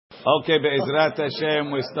Okay, Be'ezrat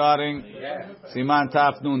Hashem, we're starting Siman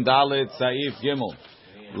Taf Nun Dalet Saif Gimel.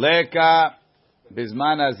 Leka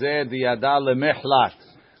Bizman Hazeh Diyada Lemehlat.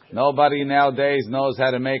 Nobody nowadays knows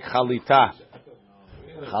how to make chalita.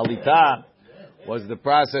 Chalita was the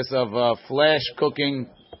process of flesh cooking.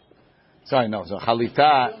 So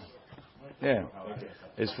chalita,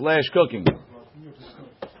 is flesh cooking.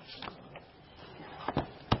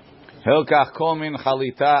 Hilkach komin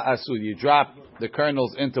chalita asud. You drop the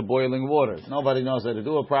kernels into boiling water. Nobody knows how to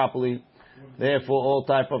do it properly. Therefore, all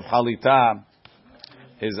type of chalita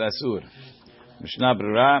is asur. Mishnah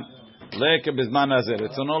Brura. Leke bizman hazeh.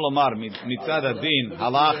 It's an olamar mitzad adin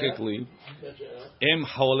halachically. Im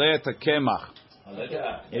holet kemach.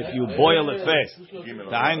 If you boil it fast,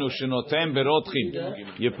 ta'aynu shenotem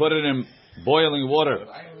berotchim. You put it in boiling water.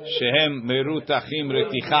 Shehem merutachim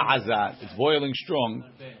reticha azat. It's boiling strong.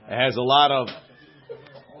 It has a lot of,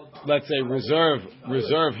 let's say, reserve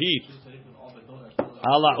heat.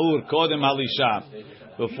 Ala'ur kodem halisha.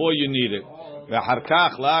 Before you need it.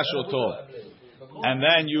 Ve'harkach la'ashoto. And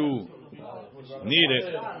then you need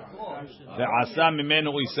it. Ve'asa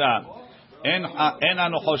mimenu isa. En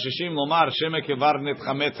anu choshishim lomar sheme kevar net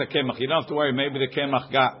chametz hakemach. You don't have to worry. Maybe the kemach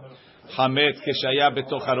got chametz keshaya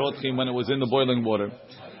betoch harotchim when it was in the boiling water.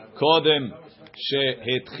 Kodem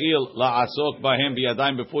shehetchil la'asok bahem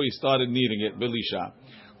biyadayim, before you started kneading it. Belisha.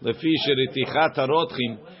 Lefi sheretichat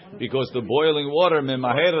harotchim, because the boiling water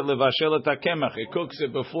memaheret levashel et hakemach. It cooks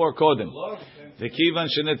it before kodem. V'kivan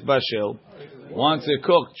shenet bashel. Once it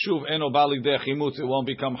cooked, shuv eno bali dechimutz, it won't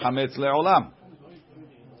become chametz le'olam.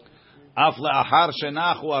 Af le'achar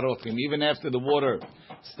shenachu arotchim, even after the water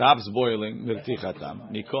stops boiling,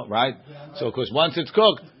 right? So, because once it's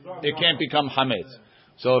cooked, it can't become chametz.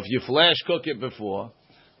 So, if you flash cook it before,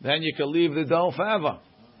 then you can leave the dough forever.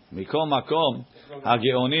 Mikol makom,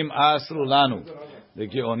 hageonim asru lanu. The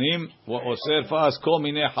geonim were oser for us kol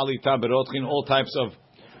minei halita berotchin, all types of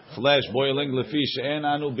flesh boiling, lefi she'en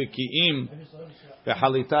anu beki'im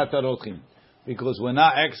behalita tarotchim, because we're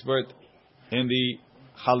not expert in the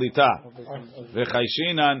chalita.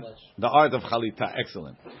 V'chayshinan, the art of chalita,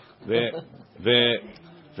 excellent.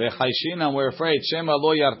 V'chayshinan, we're afraid, shema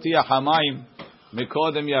lo yartiach hamayim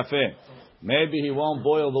mikodem yafeh. Maybe he won't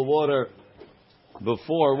boil the water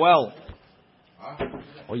before well.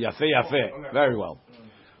 Oh, yafeh, very well.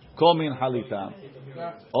 Kol min halita,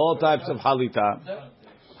 all types of halita.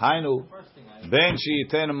 Hainu, ben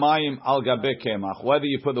she'iten mayim al gabe kemach. Whether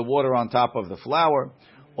you put the water on top of the flour,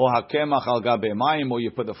 or hakemach al gabe mayim, or you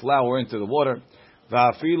put the flour into the water.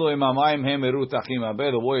 Va'afilu im hamayim hem merutachim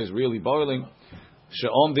habe. The water is really boiling.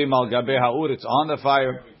 She'omdim al gabe ha'ur. It's on the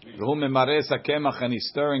fire. V'hu memares hakemach, and he's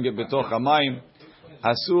stirring it betoch hamayim.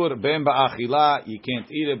 Asur ben ba'achila. You can't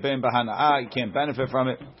eat it. Ben ba'hana'ah. You can't benefit from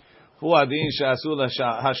it. Hu adin she'asur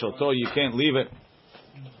hashoto. You can't leave it.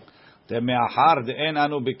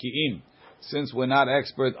 Since we're not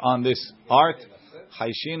expert on this art,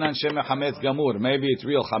 maybe it's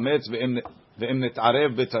real chametz. If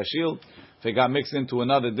it got mixed into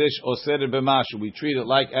another dish, we treat it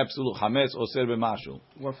like absolute chametz.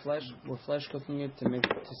 We're flesh cooking it to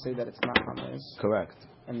say that it's not chametz. Correct.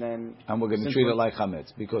 And we're going to treat it like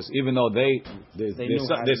chametz, because even though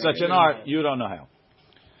there's such an art, you don't know how.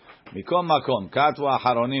 Mikom makom katwa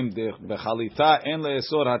haronim bechalita en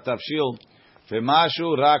leesor hatafshil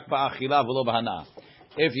v'mashu rak ba'achila v'lo b'hana.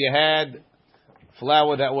 If you had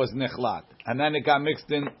flour that was nechlat and then it got mixed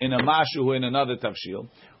in a mashu in another tafshil,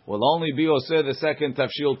 will only be oseh the second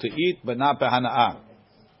tafshil to eat, but not b'hana'ah.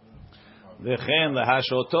 V'chen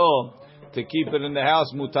lehashoto, to keep it in the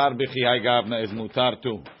house, mutar b'chiyai gavna, is mutar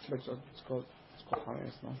too. It's called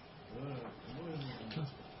chametz, no?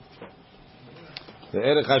 The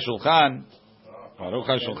Erech HaShulchan, Baruch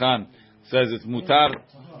HaShulchan, says it's mutar.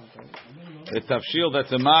 The tafshil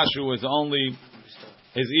that's a mashu is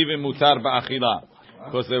even mutar ba'achila,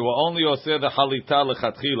 because they were only oseh the halita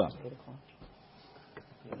lechatchila.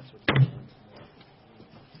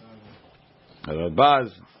 Rabaz,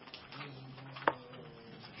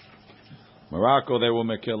 Morocco, they will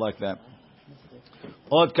make it like that.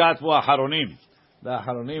 Od katvu haronim. The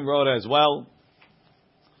haronim wrote as well.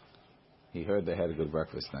 He heard they had a good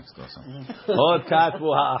breakfast next door. Od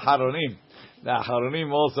katvu haronim. The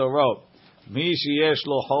haronim also wrote, Mi sheyesh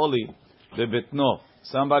lo holi bebitno.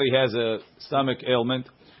 Somebody has a stomach ailment.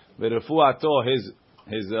 V'refuato, his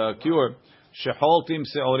cure. Sheholtim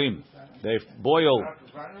seorim. They boil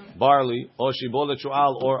barley, or shibolet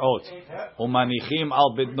shu'al, or oat. Umanichim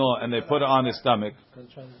al bitno, and they put it on his stomach.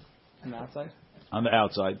 On the outside? On the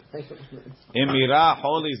outside. Imira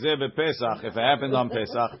holi ze Pesach. If it happened on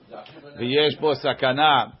Pesach, v'yesh bo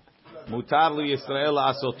sakana Mutar li Yisrael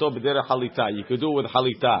asoto b'derech halita. You could do it with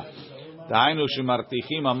halita. Dahainu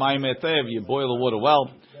shemartichim hamayim etev. You boil the water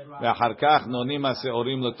well. Ve'achar kach nonim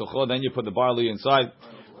haseorim letocho. Then you put the barley inside.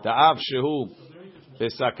 Da'av shehu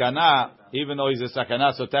b'sakana. Even though he's a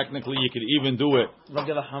sakana, so technically you could even do it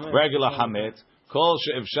regular hametz. Kol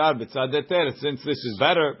she'efshar b'tzad eter. Since this is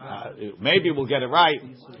better, maybe we'll get it right.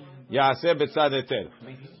 Ya'aseh b'tzad eter.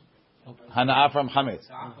 Hana'ah from hametz.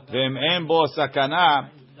 Ve'em en bo sakana.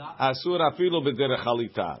 Asur afilu b'derech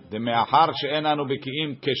halita. De'me'achar she'enanu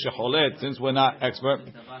b'ki'im keshecholet. Since we're not expert.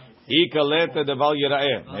 Ikaleta deval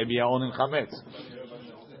yira'eh. Maybe you're owning chametz.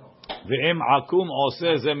 Ve'em akum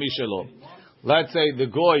oseh ze mishelo. Let's say the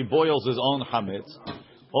goy boils his own chametz.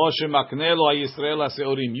 Or shemaknelo ha'yisrael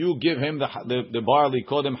ha'seorim. You give him the barley,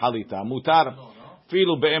 kodem halita. Mutar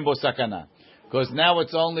filu be'em bo sakana. Because now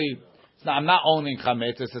I'm not owning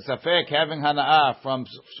chametz. It's a safek having hana'ah from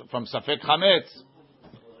safek chametz.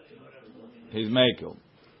 He's mekel.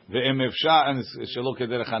 Ve'em efshar, and shelo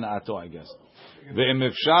kederech hana'ato, I guess. Ve'em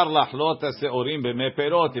efshar lachlot ha'seorim b'mei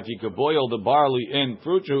perot. If you could boil the barley in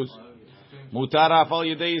fruit juice, mutar afal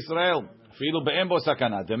yedei Yisrael. Filu be'em bo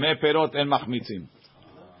sakana. Demei perot en machmitzim.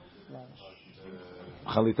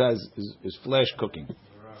 Chalita is flesh cooking.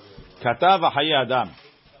 Katav ha'chaye adam.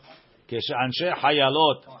 Keshe'anshe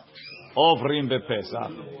hayalot ovrim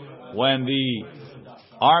bePesach. When the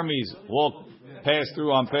armies pass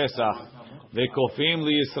through on Pesach, ve'kofim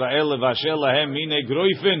li Yisrael levashel lahem mine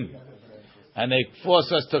groifin, and they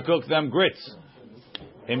force us to cook them grits.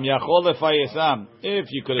 Im yachol lefayesam, if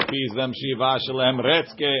you could appease them, shiva shelahem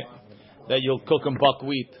retzke, that you'll cook them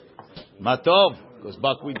buckwheat. Matov, because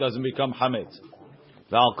buckwheat doesn't become hametz.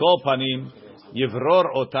 V'al kol panim yivror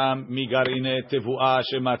otam migarine tevuah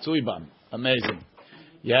shematzui bam. Amazing.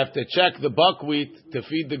 You have to check the buckwheat to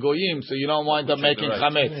feed the goyim, so you don't wind up making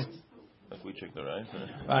chametz. We check the rice.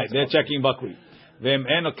 Right, they're checking buckwheat. V'em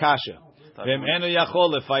eno kasha. V'em eno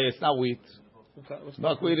yachol lefayes. It's not wheat.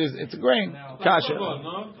 Buckwheat it's a grain. Kasha.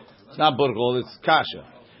 It's not burgol. It's kasha.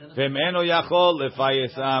 V'em eno yachol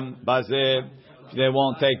lefayesam bazeh. They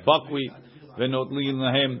won't take buckwheat. V'notlin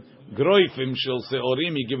lahem groifim shel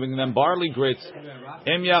seorim. You're giving them barley grits.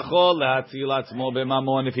 Em yachol lehatzil atzmo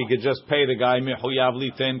b'mamon. If he could just pay the guy mechuyav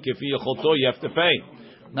liten kefi yacholto, you have to pay,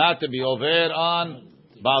 not to be over on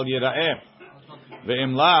bal yira'eh.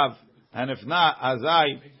 Ve'im lav, and if not,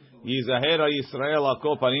 azai yizahera Yisrael al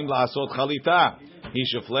kol panim la'asot chalita. He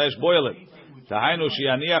should flesh boil it. Tahainu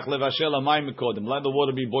sheyaniach levashel hamayim mekodem. Let the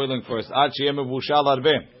water be boiling first. Ad sheyeh mevushal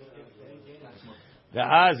arbeh.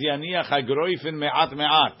 Ve'az yaniach hagroifin me'at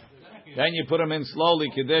me'at. Then you put them in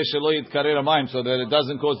slowly, kedei shelo yitkarer hamayim, so that it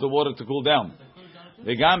doesn't cause the water to cool down.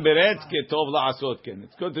 Ve'gam beretzke tov la'asot ken.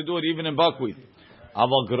 It's good to do it even in buckwheat.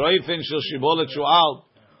 Aval groifin shel shibolet shu'al.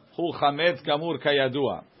 Hu chametz kamur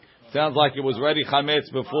kayadua. Sounds like it was ready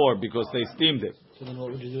chametz before because they steamed it. So then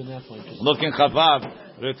what would you do in that point? Look in Chavav.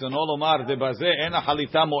 Retzon olomar debazeh ena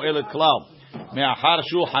halita mo'elet klal. Me'achar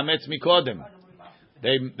shu chametz mikodem.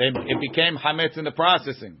 It became chametz in the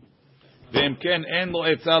processing. Ve'im ken en lo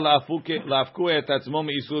etza la'afku et atzmo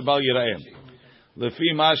me'isur bal yira'em.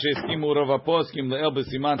 Lefi ma she'eskimu rov haposkim le'el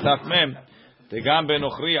b'siman taf mem. Tegam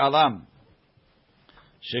benochri alam.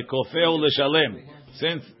 Shekofeu l'shalem.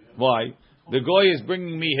 Since why? The goy is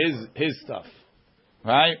bringing me his stuff,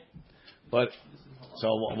 right? But so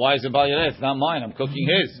why is it bal yireh? It's not mine. I'm cooking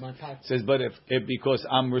his. It says, but if because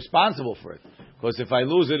I'm responsible for it. Because if I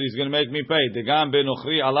lose it, he's going to make me pay. Degam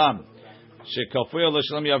benochri alam shekafir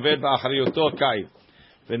l'shalom yaved ba'achariyoto kai.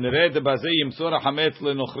 V'nered b'azeh yimsor hametz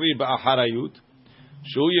lenochri ba'acharayut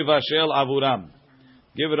shu yivashel avuram.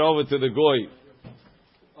 Give it over to the goy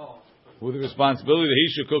with the responsibility that he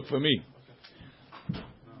should cook for me.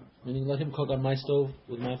 Meaning, let him cook on my stove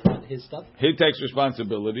with my pot, his stuff? He takes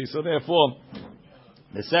responsibility, so therefore,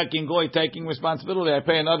 the second goy taking responsibility, I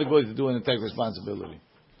pay another goy to do it and take responsibility.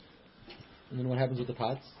 And then what happens with the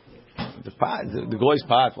pots? The pot, the goy's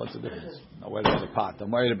pot, what's the difference? I'm not worried about the pot.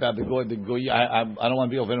 I'm worried about the goy. I don't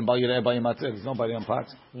want to be over in Bal Yireh, Bal Yimatzeh. There's nobody on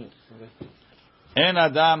pots. En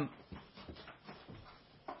Adam.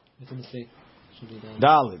 It's a mistake.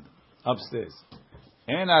 Dalid, upstairs.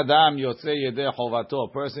 En Adam yotze yedeh chovato.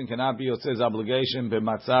 A person cannot be yotze's obligation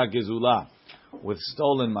b'matzah gezula, with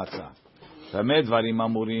stolen matzah. Tamed varim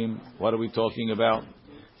amurim. What are we talking about?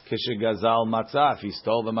 Kishegazal matzah. If he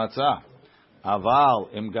stole the matzah.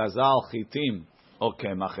 Aval im gazal chitim.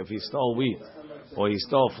 Okay, if he stole wheat or he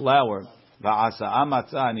stole flour, va'asa'a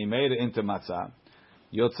matzah, and he made it into matzah.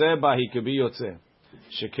 Yotze ba, he could be yotze.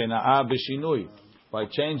 Shekena'a b'shinui, by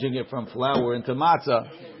changing it from flour into matzah.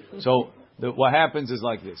 So what happens is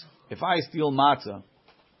like this: if I steal matzah,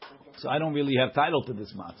 so I don't really have title to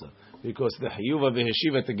this matzah, because the Chiyuva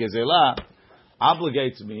v'Heshiva to Gezela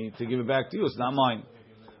obligates me to give it back to you. It's not mine,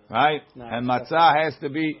 right? No, and matzah has to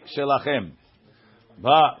be shelachem. But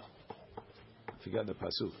I forgot the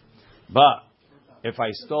pasuk. But if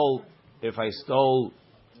I stole,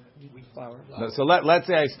 flour. so let's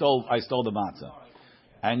say I stole the matzah,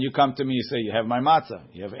 and you come to me and say you have my matzah,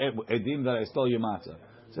 you have edim that I stole your matzah.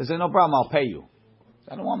 So I say no problem, I'll pay you.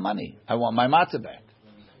 I don't want money. I want my matzah back.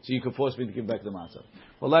 So you can force me to give back the matzah.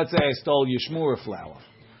 Well, let's say I stole your shmura flour,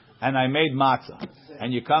 and I made matzah,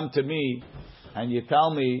 and you come to me, and you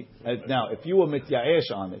tell me, now, if you were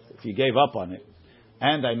mityaesh on it, if you gave up on it,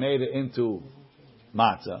 and I made it into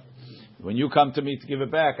matzah, when you come to me to give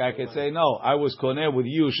it back, I can say, no, I was koneh with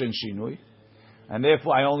you, shen shinui, and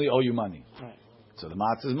therefore I only owe you money. Right. So the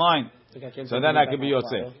matzah is mine. So then I can be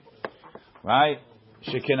yotzeh. Right?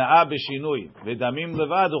 Shekina'ah b'shinui v'damim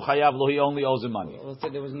levad u'chayav lo, he only owes him money. Let's say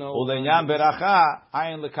there was no. U'le'nyan beracha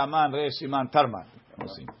ayin lekaman re'esh siman tarmat.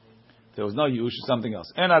 There was no yush, something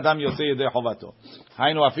else. En adam yotzei yedei chovato.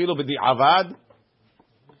 Haynu afilu b'di'avad.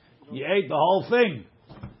 You ate the whole thing,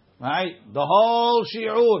 right? The whole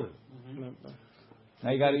shi'ur.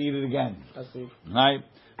 Now you got to eat it again, right?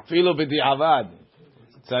 Afilu b'di'avad.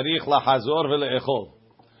 Tzarich lachazor v'le'echol.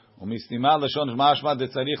 U'mistima l'shon mashma de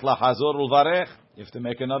tzarich lachazor u'varech. You have to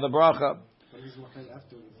make another bracha.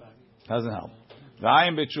 Doesn't help.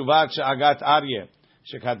 V'ayim b'tshuvat she'agat aryeh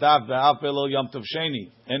shekadav be'av pelo yom tov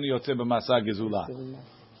sheni en yotzeh b'masa gezula.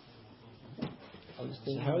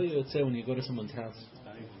 How do you say when you go to someone's house?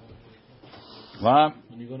 What?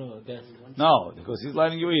 When you go to a guest? No, because he's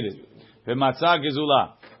letting you eat it. B'masa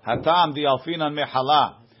gezula. Hatam di alfinan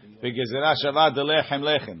mehala. B'gezerah shava de lechem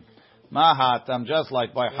lechem. Ma hatam, just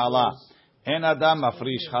like by hala. En adam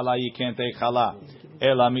mafrish chala, you can't take chala.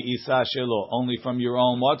 Ela mi'isa shelo, only from your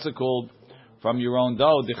own, what's it called? From your own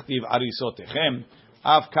dough, dichtiv arisotechem.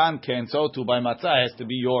 Av kan ken, so too by matzah has to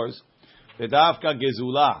be yours. V'davka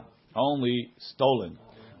gezula, only stolen.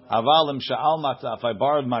 Avalim sha'al matzah, if I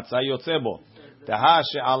borrowed matzah, yotzebo. Taha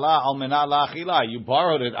she'ala al mena la'achila, you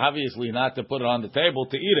borrowed it, obviously not to put it on the table,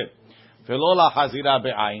 to eat it. Ve'lo la'chazira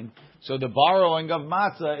be'ayin. So the borrowing of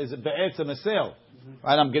matzah is be'etzem a sale.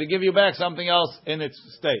 Right, I'm going to give you back something else in its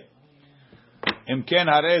state. Imken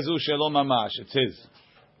harezu shelo mamash. It's his.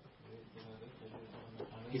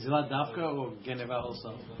 Is it not dafka or geneva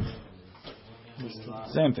also?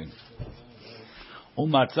 Same thing.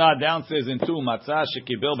 Umatzah downstairs in two. Matzah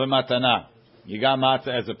shekibel b'matana. You got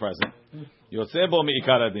matzah as a present. Yotzebo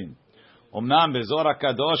mi'ikar adin. Umnam bezor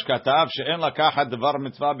hakadosh katav she'en lakachat devar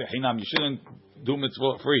mitzvah b'chinam. You shouldn't do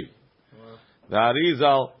mitzvah free. The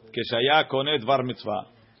Arizal. כשהיה קונה דבר מצווה,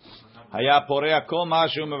 היה פורע כל מה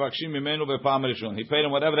שהוא מבקשים ממנו בפעם ראשון. He paid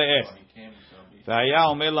him whatever they asked. והיה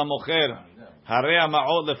אומר למוכר, הרי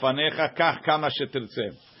המעות לפניך, קח כמה שתרצה.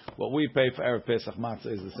 What we pay for Erev Pesach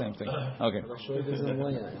matzah is the same thing. Okay.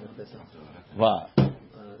 What?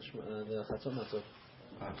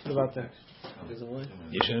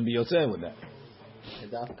 You shouldn't be yotzeh with that.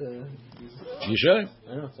 You should.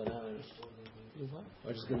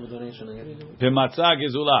 Or just give him a donation and get it. B'matzah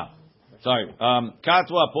gezula. Sorry.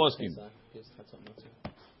 Katwa poskim.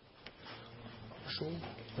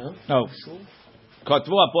 No.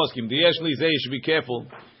 Katwa poskim. Diyesh li zeh, you should be careful.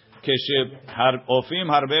 Ofim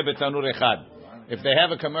harbe betanur echad. If they have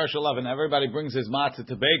a commercial oven, everybody brings his matzah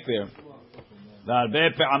to bake there.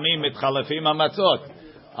 Harbe pe'amim mitchalefim hamatzot.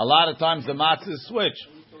 A lot of times the matzahs switch.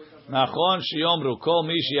 Nachon sheyomru kol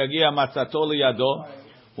mi sheyagia matzato liyado.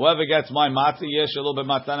 Whoever gets my matzah, yesh a little bit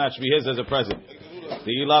matana, should be his as a present.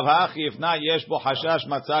 The ilav hachi, if not, yesh bo hashash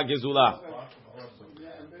matzah gezula.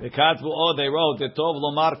 The katvu oh, they wrote the tov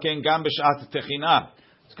lomar ken gam b'shat techina.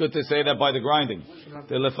 It's good to say that by the grinding.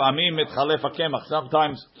 The lefamim mitchalef hakemach.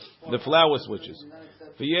 Sometimes the flour switches.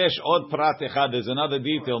 V'yesh od prat echad. There's another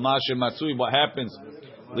detail. Mashe matzui. What happens?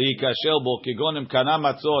 Liikashel bo kigonim kana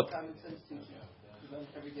matzot.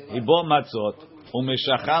 He bought matzot.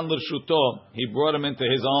 Umeshachan l'rshuto, he brought him into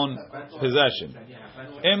his own possession.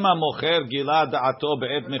 Ema mocher gila da'ato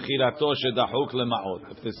be'et mechirato shedachuk lema'ot.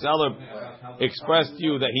 If the seller expressed to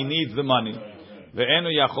you that he needs the money, ve'enu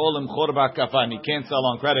yachol imchor ba'kafan, he can't sell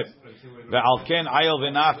on credit. Ve'al ken ayel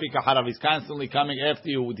ve'nafi kaharav, he's constantly coming after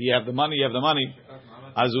you. Do you have the money? You have the money.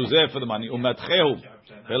 Azuzeh for the money. Umatchehu,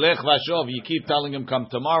 velech vashov, you keep telling him, come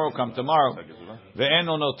tomorrow, come tomorrow.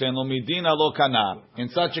 Ve'eno noten lo midina lo kana. In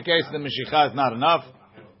such a case, the meshicha is not enough.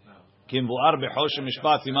 Kim vu'ar b'chosh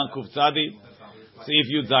mishpat siman kuf tzadi. Seif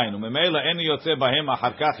yud zayin. U'memela eni yotze bahem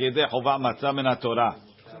achar kach yedeh chova matzah min haTorah.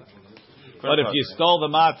 But if you stole the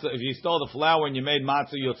matzah, if you stole the flour and you made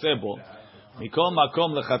matzah yotze bo, mikol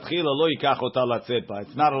makom lechatchila lo yikach ota latzet ba.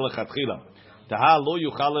 It's not a lechatchila. Taha lo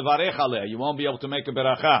yuchal levarech aleh. You won't be able to make a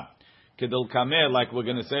beracha. Kedel kameh, like we're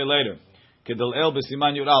going to say later. Kedel el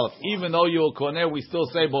b'siman yud aleph. Even though you're koneh, we still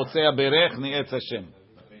say botzei berech ni'etz Hashem.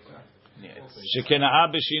 Shekena'a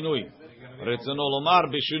b'shinui. Retzono lomar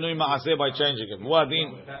b'shinui ma'aseh, by changing it.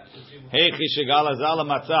 Muadin heichi shegala zala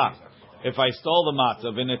matzah. If I stole the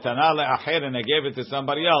matzah v'netana le'acher and I gave it to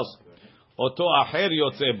somebody else, oto acher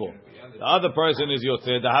yotzeh bo. The other person is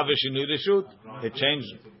yotzeh. Dahav b'shinui reshut.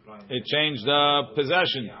 It changed the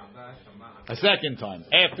possession a second time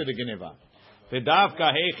after the geneva.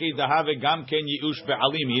 V'davka heichi dahave gam ken yiush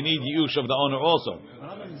be'alim. You need yiush of the owner also.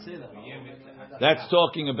 That's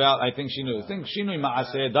talking about. I think shinui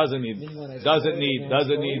ma'aseh doesn't need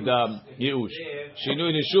yiush.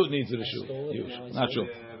 Shinui neshut needs yiush. Not sure.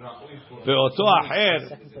 Ve'oto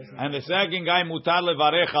acher, and the second guy mutar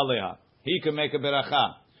levarech aleha. He can make a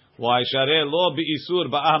beracha. Why shareh lo be'isur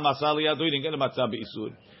ba'ah masal yadu? He didn't get a matzah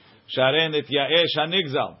be'isur. Shareh et yaesh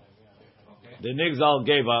hanigzal. The nigzal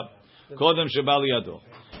gave up. Kodem shebal yado.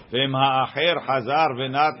 Ve'im ha'acher hazar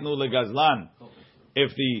ve'natnu legazlan.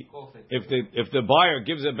 If the buyer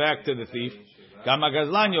gives it back to the thief, gam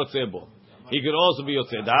ha'gazlan yotzeh bo. He could also be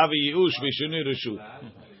yotzeh. Davi yiush v'shunui reshut.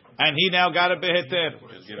 And he now got a beheter.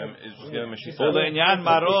 Ule'inyan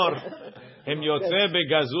maror him yotzeh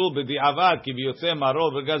begazul b'di'avad ki v'yotzeh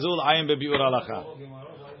maror begazul ayin bebiur halacha.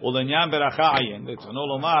 Ule'inyan beracha ayin. It's no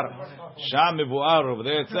lomar sham mevuar. Over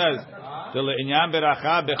there it says Ule'inyan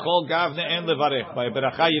beracha bechol gavne en levarech. By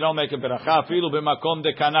beracha you don't make a beracha afilu b'makom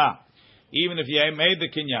dekana. Even if you made the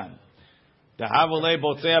kinyan. Dahavulei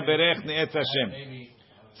botzei berech ne'etz Hashem.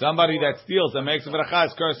 Somebody that steals and makes a beracha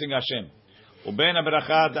is cursing Hashem. Uben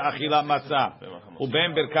beracha da'achilat matzah.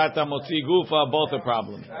 Uben berkat motzi gufa, both a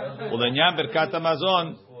problem. Ulenyan berkat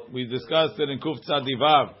mazon, we discussed it in Kuf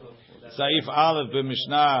Tzadivav. Saif Aleph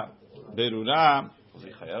b'Mishnah Berurah.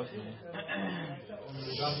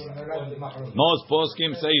 Most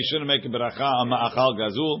poskim say you shouldn't make a beracha on ma'achal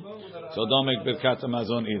gazul, so don't make berkat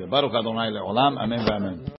mazon either. Baruch Adonai le'olam, amen v'amen.